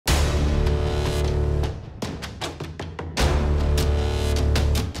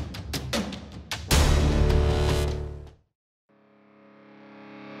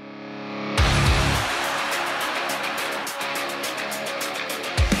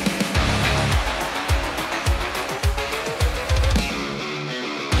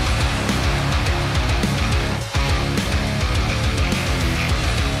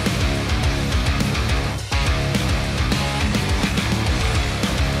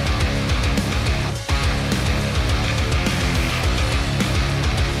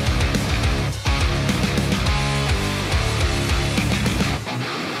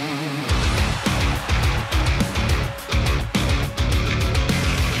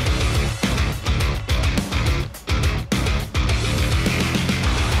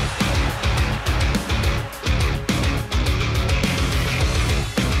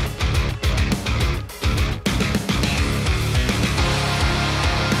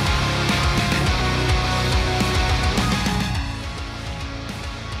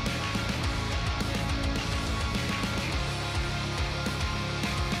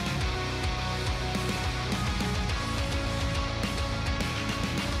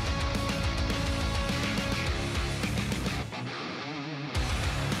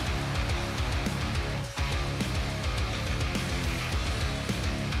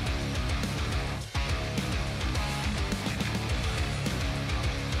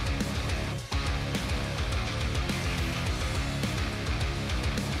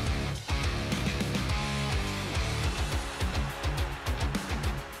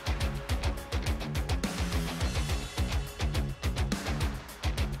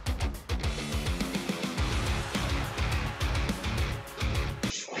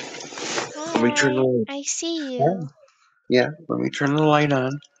Let me turn the Hi, light. I see Yeah, you. yeah. Let me turn the light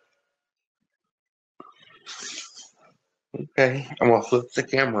on. Okay, I'm gonna flip the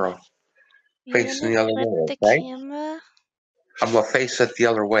camera You're facing gonna the other flip way. the Okay, camera? I'm gonna face it the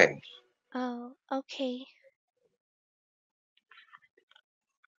other way. Oh, okay.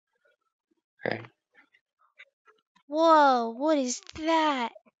 Okay. Whoa, what is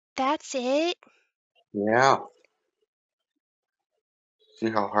that? That's it? Yeah. See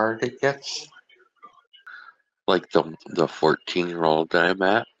how hard it gets? Like the 14-year-old that I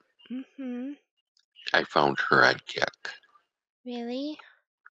met. Mm-hmm. I found her I'd kick. Really?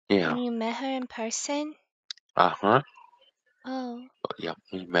 Yeah. And you met her in person? Uh-huh. Oh, Yeah,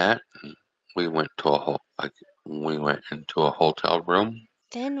 we met. And we went to we went into a hotel room.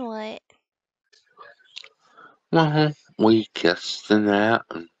 then what? We kissed and that,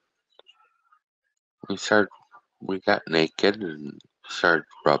 and we got naked and started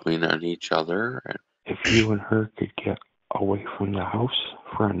rubbing on each other. And if you and her could get away from the house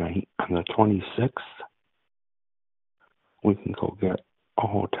for a night on the 26th, we can go get a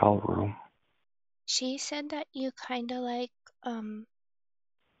hotel room. She said that you kinda like,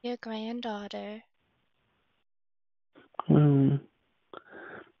 your granddaughter.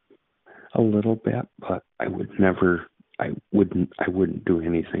 A little bit, but I wouldn't do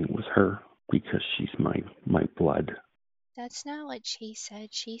anything with her because she's my blood. That's not what she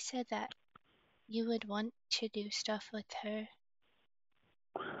said. She said that you would want to do stuff with her.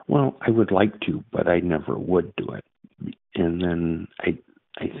 Well, I would like to, but I never would do it. And then I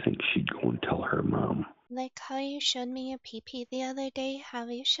think she'd go and tell her mom. Like how you showed me your pee-pee the other day,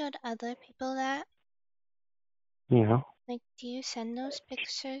 have you showed other people that? Yeah, Like, do you send those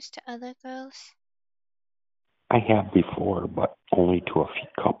pictures to other girls? I have before, but only to a few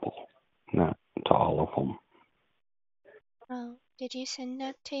couple, not to all of them. Oh, did you send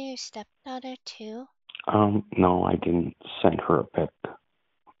that to your stepdaughter too? No, I didn't send her a pic.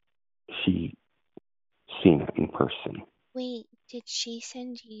 She seen it in person. Wait, did she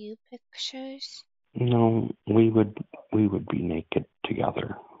send you pictures? No, we would be naked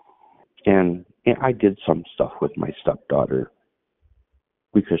together. And I did some stuff with my stepdaughter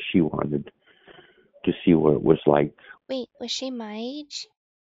because she wanted to see what it was like. Wait, was she my age?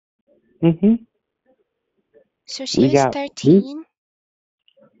 Mm-hmm. So she was 13?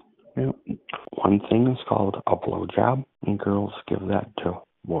 Yeah. One thing is called a blowjob, and girls give that to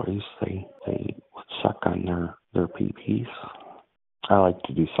boys. They suck on their pee-pees. I like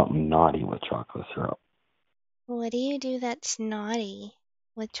to do something naughty with chocolate syrup. What do you do that's naughty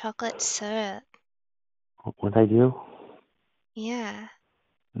with chocolate syrup? What I do? Yeah.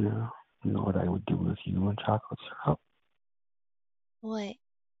 Yeah. You know what I would do with you and chocolate syrup? What?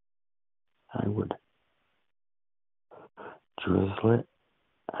 I would drizzle it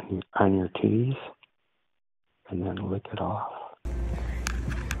on your titties and then lick it off. Be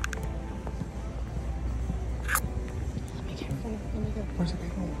careful. Let me go. Where's the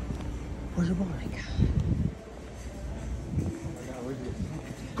paper? Where's your boy?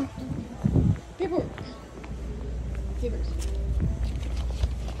 Oh my God. Paper. Papers.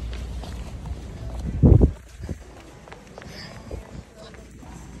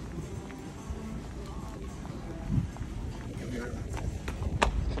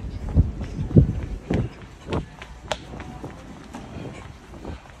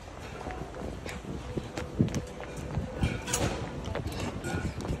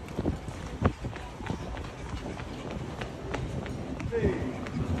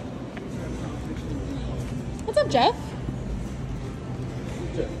 What's up, Jeff?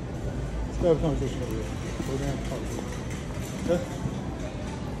 Jeff, let's have a conversation over here. We're gonna have to talk. Jeff?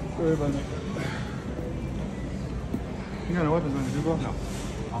 Sorry about that. You got no weapons on you, do you, bro? No.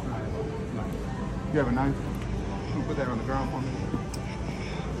 No. You have a knife? You can put that on the ground for me.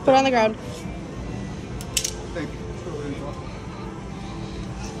 Put it on the ground. Thank you. Let's go over here and talk.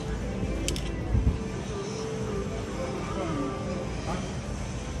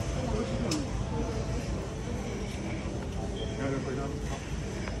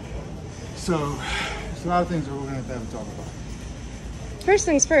 So, there's a lot of things that we're going to have to talk about. First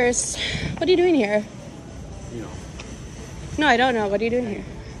things first, what are you doing here? You know. No, I don't know. What are you doing here?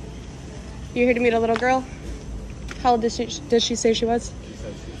 You here to meet a little girl? How old did she say she was? She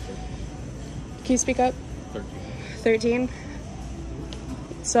said she was 13. Can you speak up? 13. 13?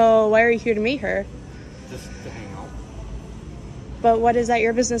 So why are you here to meet her? Just to hang out. But what is that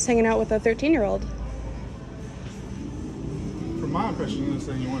your business hanging out with a 13-year-old? From my impression, you were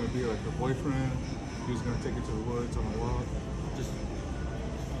saying you want to be like her boyfriend. He was going to take her to the woods on a walk. Just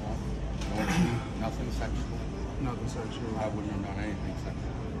nothing sexual. Nothing sexual. I wouldn't have done anything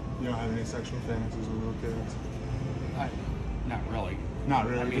sexual. You don't have any sexual fantasies with little kids? Not really. Not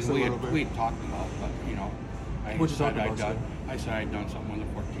really. I mean, just a little bit. we had talked about, but you know, I said I'd done something with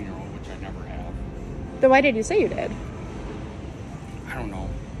a 14-year-old, which I never have. Then why did you say you did? I don't know.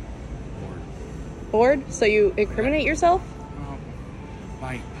 Bored? So you incriminate yourself?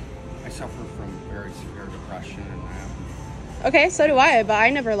 I suffer from very severe depression, and Okay, so do I, but I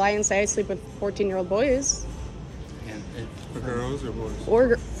never lie and say I sleep with 14-year-old boys. For girls or boys?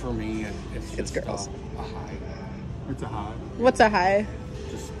 Or for me, it's just girls. A high. It's a high. What's a high?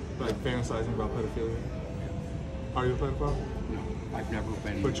 Just like fantasizing about pedophilia. Are you a pedophile? No, I've never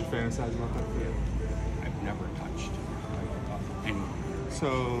been. But you fantasize about pedophilia? I've never touched anyone.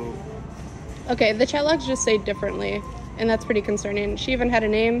 So. Okay, the chat logs just say differently, and that's pretty concerning. She even had a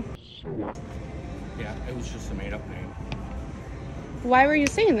name. Yeah, it was just a made-up name. Why were you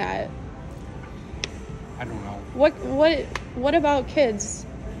saying that? I don't know. What about kids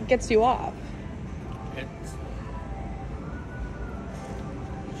gets you off? It's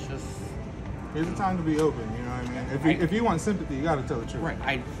just. Here's the time to be open, you know what I mean? If you want sympathy, you gotta tell the truth.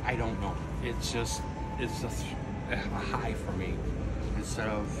 Right, I don't know. It's just a high for me instead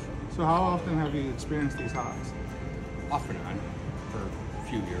of. So how often have you experienced these highs? Off and on for a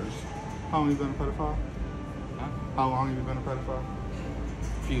few years. How long have you been a pedophile? Huh? How long have you been a pedophile?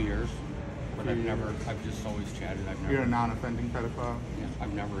 A few years. But I've just always chatted. You're a non-offending pedophile? Yeah,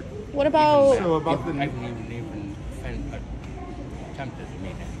 I've never. What about. I've even attempted to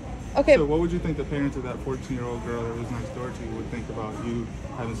meet him. Okay. So what would you think the parents of that 14-year-old girl that was next door to you would think about you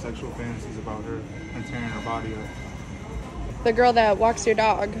having sexual fantasies about her and tearing her body up? The girl that walks your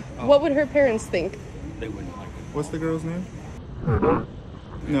dog. Oh. What would her parents think? They wouldn't like it. What's the girl's name?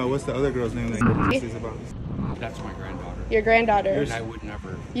 No, what's the other girl's name that you fantasies about? That's my granddaughter. Your granddaughter. And I would never.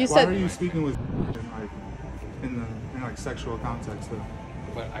 Why are you speaking with in sexual context though?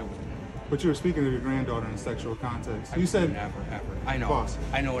 But I would. But you were speaking of your granddaughter in a sexual context. You said never, ever. I know. Boss.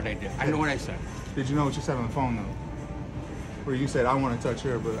 I know what I did. I know what I said. Did you know what you said on the phone though? Where you said I want to touch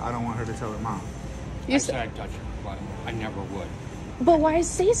her, but I don't want her to tell her mom. I said I'd touch her, but I never would. But why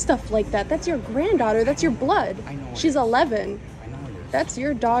say stuff like that? That's your granddaughter. That's your blood. I know. She's 11. I know it is. That's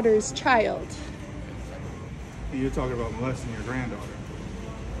your daughter's child. And you're talking about molesting your granddaughter.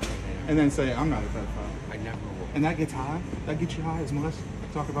 And then say, I'm not a pedophile. I never will. And that gets high? That gets you high as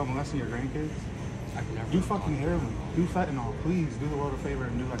talk about molesting your grandkids? I've never. Do fucking heroin. Do fentanyl. Please do the world a favor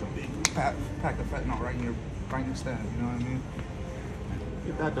and do like a big pack of fentanyl right in your stem. You know what I mean?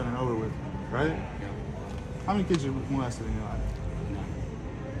 Get that done and over with, right? Yeah. How many kids you molested in your life?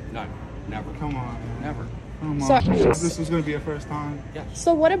 None. Never. Come on, man. Never. Come So- on. This was going to be a first time? Yes.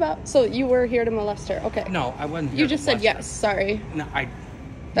 So what about, so you were here to molest her, okay. No, I wasn't. You just said yes, sorry. No,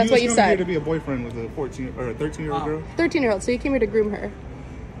 That's what you Here said. to be a boyfriend with a 14 or a 13-year-old girl? 13-year-old, so you came here to groom her.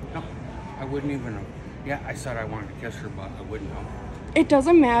 No, I wouldn't even have. Yeah, I said I wanted to kiss her, but I wouldn't know. It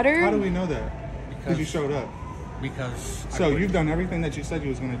doesn't matter. How do we know that? Because you showed up. Because. So you've done everything that you said you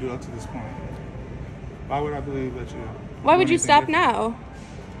was going to do up to this point. Why would I believe that you... Why would you stop now?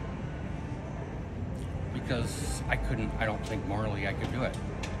 Because I couldn't, I don't think morally I could do it.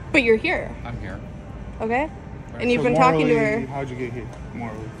 But you're here, I'm here. okay? Right. And you've been talking to her. How'd you get here,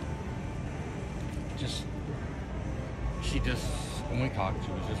 morally? When we talked,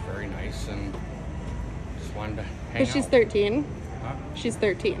 she was just very nice and just wanted to hang But she's out. 13. Huh? She's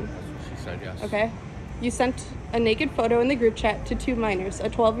 13. That's what she said, yes. Okay. You sent a naked photo in the group chat to 2 minors, a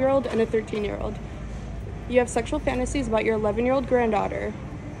 12-year-old and a 13-year-old. You have sexual fantasies about your 11-year-old granddaughter.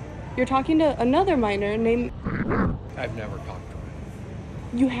 You're talking to another minor named... I've never talked to her.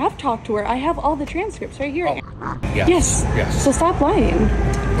 You have talked to her. I have all the transcripts right here. Oh, yes. Yes. So stop lying.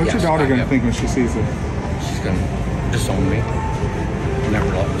 What's your daughter going to think when she sees it? She's going to disown me. Never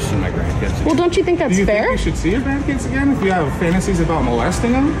let me see my grandkids again. Well, don't you think that's Do you fair? think you should see your grandkids again if you have fantasies about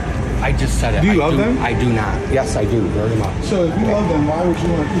molesting them? I just said it. Do you love them? I do not. Yes, I do, very much. So if you love them, why would you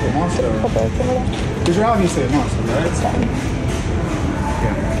want to keep a monster? Because you're obviously a monster, right?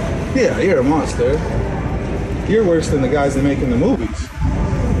 Yeah, you're a monster. You're worse than the guys that making the movies.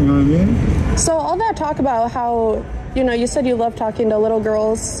 You know what I mean? So all that talk about how, you said you love talking to little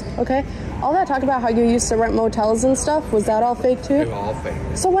girls, okay? All that talk about how you used to rent motels and stuff, was that all fake too? It was all fake.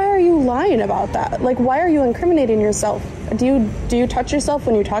 So why are you lying about that? Like, why are you incriminating yourself? Do you touch yourself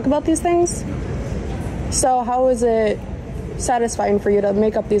when you talk about these things? So how is it satisfying for you to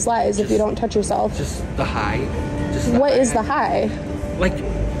make up these lies if you don't touch yourself? Just the high. What is the high? Like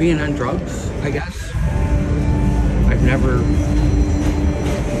being on drugs, I guess. I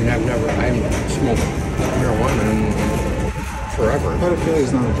haven't smoked marijuana in forever. Pedophilia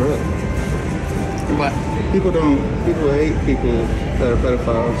is not a drug. But people hate people that are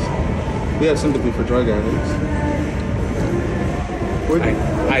pedophiles. We have sympathy for drug addicts.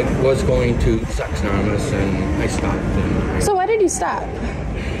 I was going to Sex Anonymous and I stopped. So why did you stop?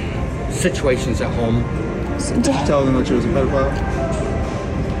 Situations at home. Did you tell them that you was a pedophile?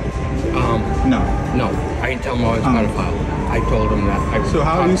 No. No, I didn't tell them I was a pedophile. I told them that I. So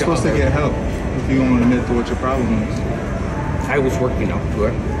how are you supposed to get help if you don't admit to what your problem is? I was working up to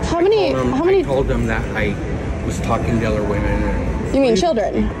it. How many? I told them that I was talking to other women. And, you mean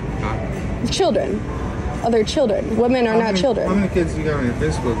children? huh? Children. Other children. Women are not children. How many kids you got on your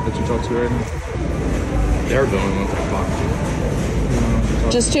Facebook that you talk to right now? They're the only ones I talk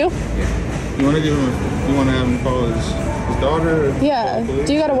to. Just 2? Yeah. You want to give him? You want to have him call his daughter? Or Yeah.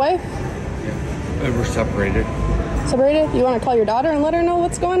 Do you got a wife? Yeah. We're separated. Separated? You want to call your daughter and let her know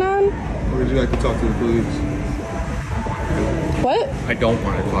what's going on? Or would you like to talk to the police? What? I don't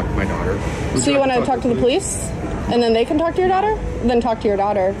want to talk to my daughter. So you want to talk to the police? And then they can talk to your daughter? Then talk to your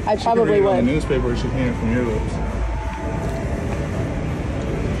daughter. I probably would. would. The newspaper should hear it from your lips.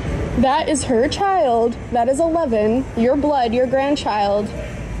 That is her child. That is 11. Your blood, your grandchild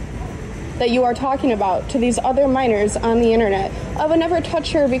that you are talking about to these other minors on the internet. I would never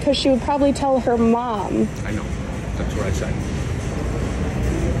touch her because she would probably tell her mom. I know. That's what I said.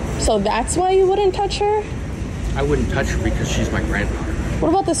 So that's why you wouldn't touch her? I wouldn't touch her because she's my granddaughter. What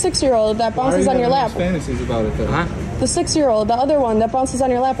about the 6-year-old that bounces on your lap? Fantasies about it, though. Huh? The 6-year-old, the other one that bounces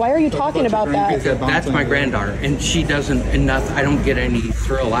on your lap. Why are you talking about that? Because that's my granddaughter, and she doesn't. Enough. I don't get any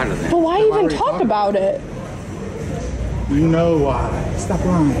thrill out of that. But why even talk about it? You know why. Stop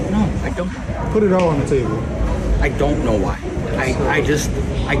lying. No, I don't. Put it all on the table. I don't know why. I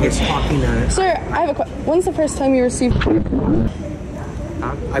get talking on it. Sir, I have a question. When's the first time you received?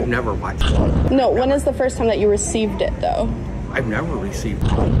 Huh? I've never watched it. No, when is the first time that you received it, though? I've never received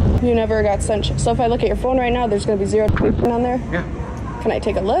it. You never got sent. So if I look at your phone right now, there's going to be 0 on there? Yeah. Can I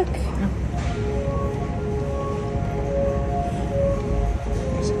take a look? Yeah.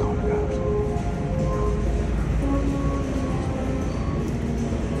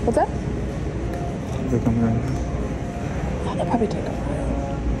 What's that? They're coming right now. Oh, they'll probably take a while.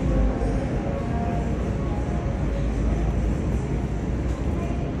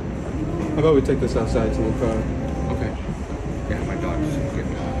 How about we take this outside to the car? Okay. Yeah, my dog's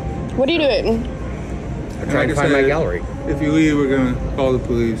getting out. What are you doing? I'm trying to find my gallery. If you leave, we're going to call the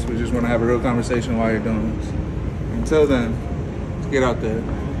police. We just want to have a real conversation while you're doing this. Until then, let's get out there.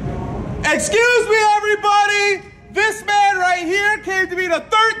 Excuse me, everybody! This man right here came to meet a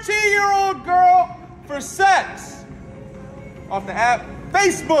 13-year-old girl for sex off the app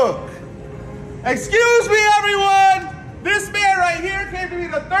Facebook. Excuse me, everyone! This man right here came to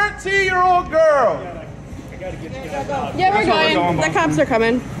meet a 13-year-old girl. I gotta get you guys. Yeah, we're going. The cops are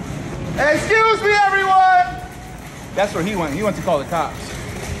coming. Excuse me, everyone! That's where he went. He went to call the cops.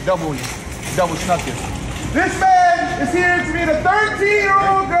 Double snuck it. This man is here to meet a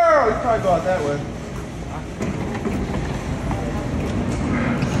 13-year-old girl. He's probably go out that way.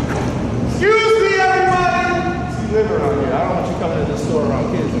 Excuse me, everyone! You live around here. I don't want you coming to this store around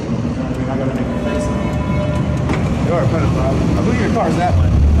kids. You know what I mean? I gotta make a face of it. You are a pedophile. I believe your car's that way.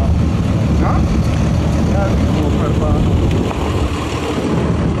 Huh? Yeah, you're a pedophile.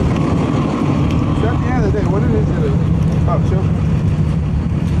 So at the end of the day, what it is about children?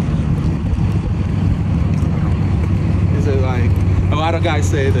 Is it like, a lot of guys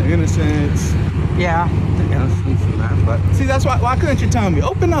say the innocence? Yeah, the innocence of that, but... See, that's why couldn't you tell me?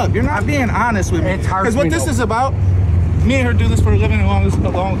 Open up. You're not being honest with me. It's hard because what this is about, me and her do this for a living along with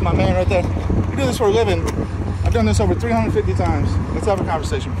my man right there. We do this for a living. I've done this over 350 times. Let's have a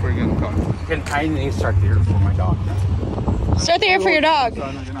conversation before you get in the car. I need to start the ear for my dog. Start the air for your dog,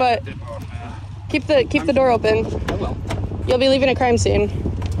 but keep the door open. I will. You'll be leaving a crime scene.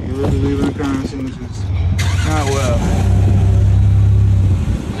 You will be leaving a crime scene, which is not well.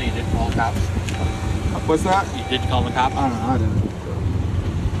 So you did call the cops? What's that? You did call the cops? I don't know, I didn't.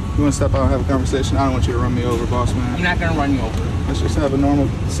 You want to step out and have a conversation? I don't want you to run me over, boss man. I'm not going to run you over. Let's just have a normal,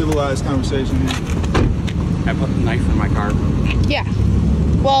 civilized conversation here. I put the knife in my car. Yeah.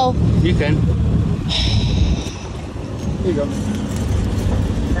 Well, You can. Here you go.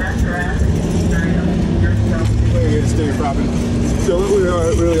 We're here to steal your property. So what we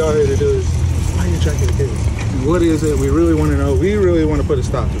really are here to do is, why are you tracking the kids? And what is it we really want to know? We really want to put a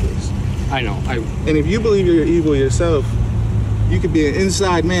stop to this. I know. And if you believe you're evil yourself, you could be an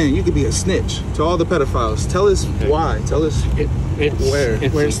inside man. You could be a snitch to all the pedophiles. Tell us why. Tell us where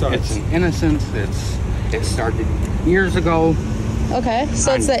it starts. It's an innocence. It started years ago. okay.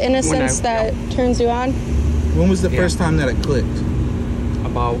 So it's the innocence that turns you on? When was the first time that it clicked?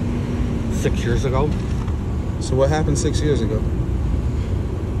 About 6 years ago. So what happened 6 years ago?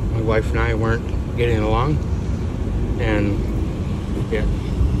 My wife and I weren't getting along, and yeah,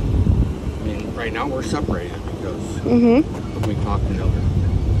 I mean, right now we're separated because of me talking to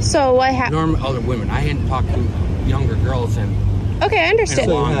other. So what happened? Other women. I hadn't talked to younger girls in Okay, I in a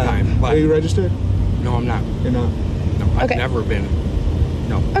understand. long time. But Are you registered? no, I'm not. You're not. No, I've Okay. never been.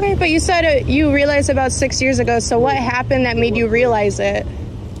 No. Okay, but you said you realized about 6 years ago. So what happened that made you realize it?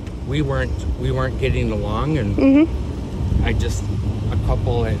 We weren't getting along, and I just, a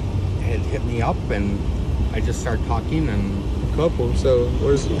couple had hit me up, and I just started talking, and Couple. So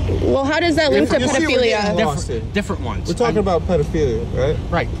where's? Well, how does that link to You see, we're getting pedophilia? lost here. different ones. We're talking about pedophilia, right?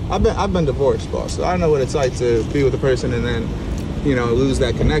 Right. I've been divorced, boss. So I know what it's like to be with a person and then, you know, lose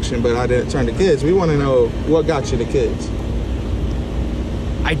that connection. But I didn't turn to kids. We want to know what got you to kids.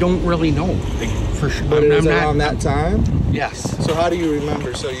 I don't really know, like, for sure. But it was I'm not- around that time. Yes. So how do you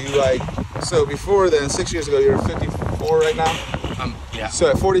remember? So you so before then, 6 years ago, you were 54 right now. Yeah. So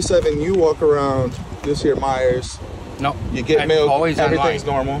at 47, you walk around this here Myers. No. You get I'm milk. Always Everything's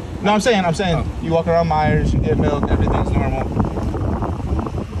online. normal. No, I'm saying Oh. you walk around Myers. You get milk. Everything's normal.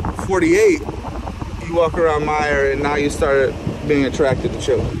 48, you walk around Meyer, and now you started being attracted to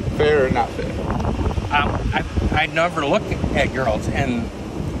children. Fair or not fair? I never looked at girls, and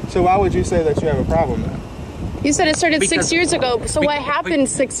So why would you say that you have a problem then? You said it started Because- 6 years ago. So what happened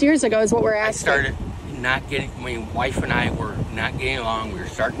 6 years ago is what we're I asking. started not getting. My wife and I were not getting along. We were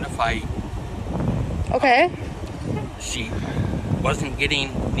starting to fight. Okay. She wasn't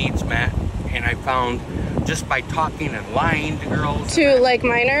getting needs met, and I found just by talking and lying to girls. To like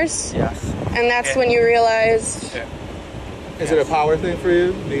minors, Yes. and that's when you realized. Yeah. Is it a power thing for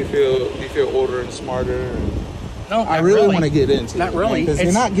you? Do you feel older and smarter? No, I not really want to get into Not it, really. because you're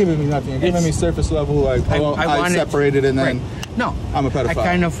It's- not giving me nothing. You're giving me it's- surface level, like I wanted- separated and then Right. No, I'm a pedophile. I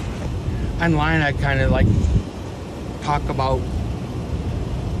kind of online. I kind of like talk about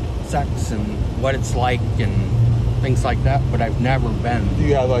sex and what it's like and things like that. But I've never been Do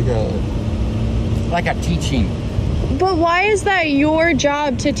you have like a a teaching. But why is that your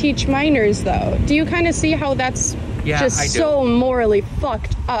job to teach minors, though? Do you kind of see how that's Yeah, just I do. so morally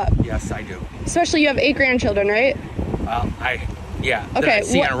fucked up? Yes, I do. Especially you have 8 grandchildren, right? Yeah. That Okay, I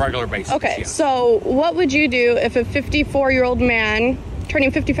see what- on a regular basis. Okay, yes. so what would you do if a 54-year-old man,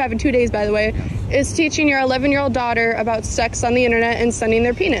 turning 55 in 2 days, by the way, is teaching your 11-year-old daughter about sex on the internet and sending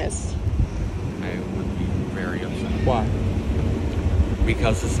their penis? I would be very upset why?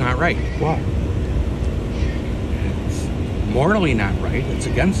 because it's not right. Why? It's morally not right. It's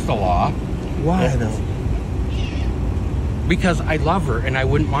against the law. Why Yeah. though? Because I love her and I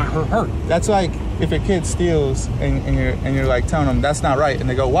wouldn't want her hurt. That's like if a kid steals and you're like telling them that's not right, and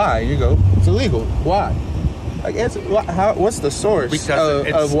they go, why? You go, it's illegal. Why? Like, what's the source Because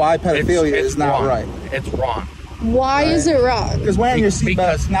of why pedophilia it's is not wrong. right? It's wrong. Why is it wrong? Because wearing your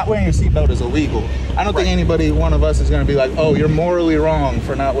Because- seatbelt, not wearing your seatbelt is illegal. I don't think anybody, one of us, is going to be like, oh, you're morally wrong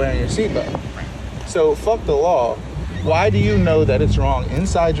for not wearing your seatbelt. So fuck the law. Why do you know that it's wrong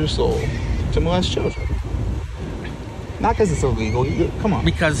inside your soul to molest children? Not because it's illegal. Come on.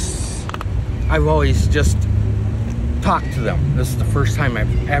 Because I've always just talked to them. This is the first time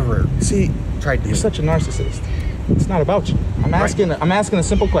I've ever See, tried to. you're such a narcissist. It's not about you. I'm asking a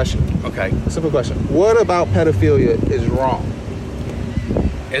simple question. Okay. A simple question. What about pedophilia is wrong?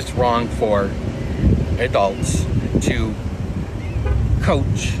 It's wrong for adults to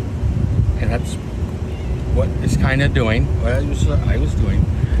coach, and that's what it's kind of doing. What I was doing.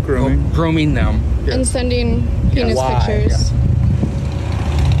 Grooming them. And sending penis Why? pictures.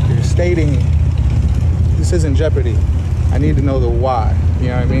 You're stating this isn't Jeopardy. I need to know the why. You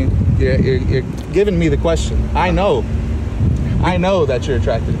know what I mean? You're giving me the question. I know that you're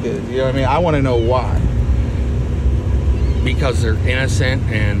attracted to kids. You know what I mean? I want to know why. Because they're innocent,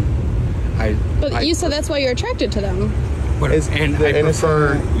 and But you said that's why you're attracted to them. and I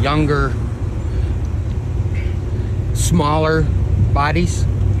prefer younger, smaller bodies.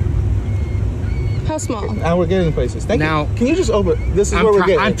 How small? Now we're getting places. Thank Now- you. Can you just open? This is where we're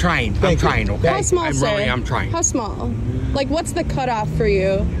getting. I'm trying. Thank I'm you. trying. Okay. How small, I'm sir? really. I'm trying. How small? Like, what's the cutoff for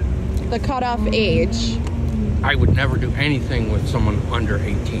you? The cutoff age? I would never do anything with someone under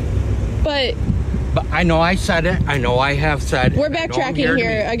 18. But But I know I said it. I know I have said it. we're I know I'm backtracking to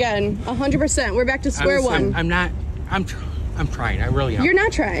here be- again. 100%. We're back to square one. I'm not. I'm trying. I really am. You're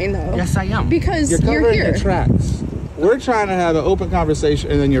not trying, though. Yes, I am. Because You're you're covering here. your tracks. We're trying to have an open conversation,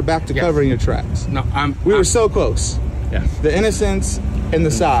 and then you're back to Yes. covering your tracks. No, We were so close. Yes. The innocence and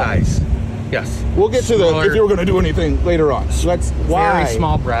the size. Yes. We'll get to Smaller, if you were going to do anything later on. Let's. Why? Very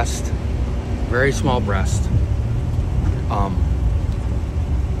small breast. Very small breast.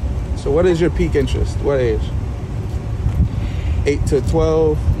 So what is your peak interest? What age? 8 to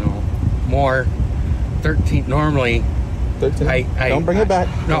 12? No, more. 13 normally. 13? Don't bring it back.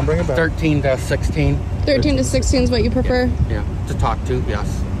 No, Don't bring it back. 13 to 16. 13 to 16 is what you prefer? Yeah, to talk to,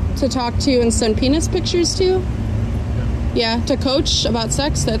 yes. To talk to and send penis pictures to? Yeah, to coach about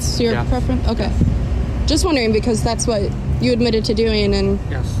sex? That's your preference? Okay. Just wondering because that's what you admitted to doing and...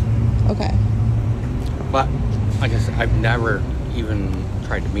 Yes. Okay. But, like I said, I've never even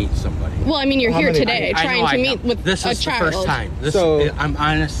tried to meet somebody. Well, I mean, you're here today trying to meet with a child. This is the first time.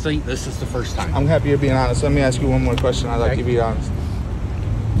 This is the first time. I'm happy you're being honest. Let me ask you one more question. I'd like you to be honest.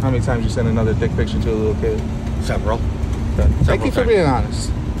 How many times you send another dick picture to a little kid? Several. Okay. Thank you for being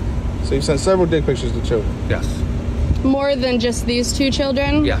honest. So you sent several dick pictures to children? Yes. More than just these 2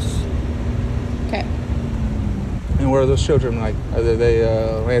 children? Yes. Okay. And where are those children like? Are they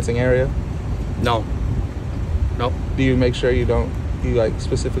Lansing area? No. Nope. Do you make sure you like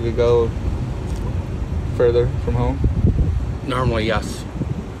specifically go further from home? Normally, yes.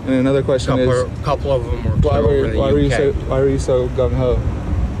 And another question is, a couple of them were why were you so gung ho?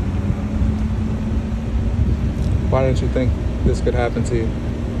 Why didn't you think this could happen to you?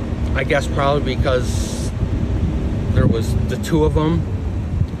 I guess probably because there was the 2 of them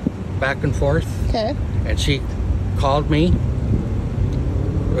back and forth. Okay. And she called me,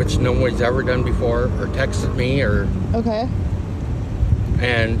 which nobody's ever done before, or texted me, or... Okay.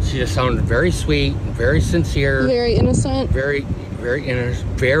 And she just sounded very sweet, very sincere. Very innocent. Very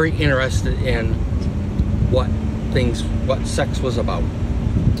interested in what sex was about.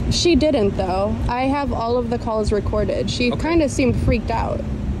 She didn't, though. I have all of the calls recorded. She kind of seemed freaked out.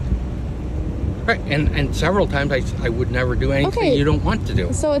 Right, and several times I would never do anything you don't want to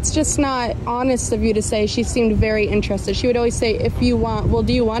do. So it's just not honest of you to say she seemed very interested. She would always say, if you want, well,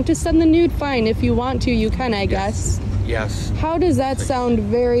 do you want to send the nude? Fine. If you want to, you can, I guess. Yes. How does that sound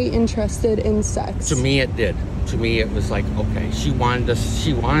very interested in sex? To me, it did. To me, it was like, okay, she wanted to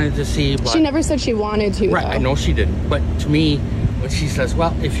see, but... She never said she wanted to, Right, though. I know she didn't. But to me, when she says,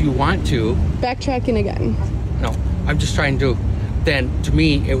 well, if you want to... Backtracking again. No, I'm just trying to... Then, to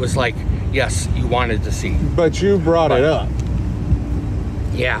me, it was like, yes, you wanted to see. But you brought it up.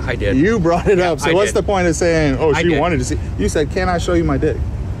 Yeah, I did. You brought it up. So what's the point of saying, oh, she wanted to see? You said, can I show you my dick?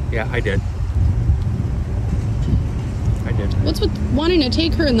 Yeah, I did. I did. What's with wanting to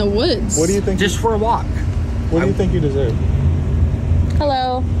take her in the woods? What do you think? Just for a walk. What do you think you deserve?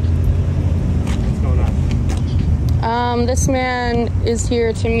 Hello. What's going on? This man is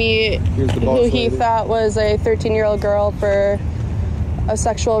here to meet who he thought was a 13-year-old girl for a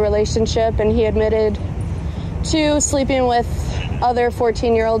sexual relationship, and he admitted to sleeping with other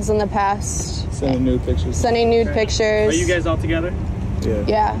 14-year-olds in the past. Sending nude pictures. Sending nude pictures. Are you guys all together? Yeah.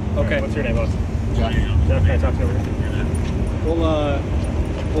 Yeah. Okay. What's your name, boss? John. Jeff, can I talk to you?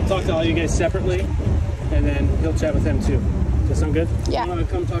 We'll talk to all you guys separately, and then he'll chat with them too. Does that sound good? Yeah. You want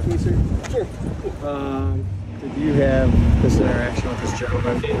to come talk to me, sir? Sure. Did you have this interaction with this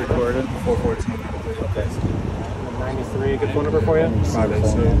gentleman recorded? 414. Okay. 93, a good phone number for you?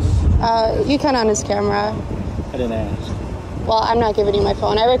 586. You can on his camera. I didn't ask. Well, I'm not giving you my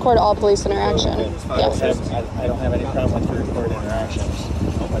phone. I record all police interaction. Yes. I don't have any problem with your recording interactions,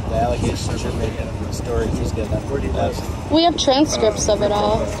 but the allegations you're making and the stories he's given, We have transcripts of it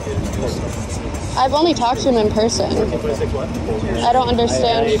all. I've only talked to him in person. I don't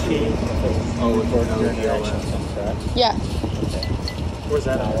understand. Oh, recording your interactions, correct? Yeah. Where's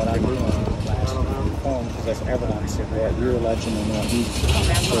that at? What I'm doing because that's evidence of what you're alleging and what he's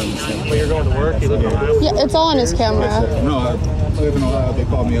saying. When you're going to work, you live in Ohio? Yeah, it's all on his camera. No, I live in Ohio. They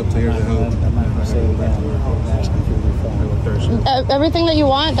called me up to here to help. Everything that you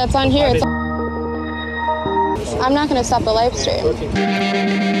want, that's on here. I'm not going to stop the live stream. Is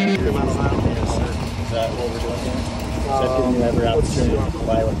that what we're doing here? Is that giving you every opportunity to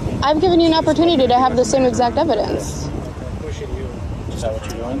comply with me? I've given you an opportunity to have the same exact evidence. Is that what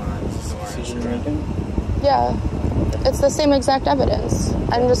you're doing? Is this a decision you're making? Yeah. It's the same exact evidence.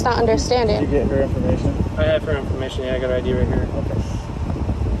 I'm just not understanding. Did you get her information? I have her information, yeah, I got her ID right here. Okay.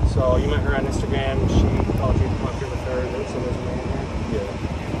 So you met her on Instagram, she called you to come up here with her, so there's a man here?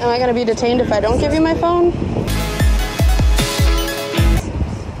 Yeah. Am I going to be detained if I don't give you my phone?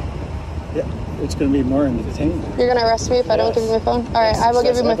 Yeah, it's going to be more in the detained. You're going to arrest me if I don't give you my phone? All right, I will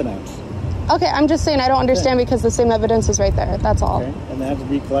give you my phone. Okay, I'm just saying I don't understand because the same evidence is right there. That's all. Okay, and that has to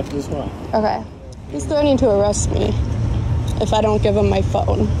be collected as well. Okay. He's threatening to arrest me if I don't give him my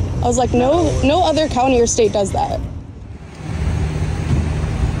phone. I was like, no other county or state does that.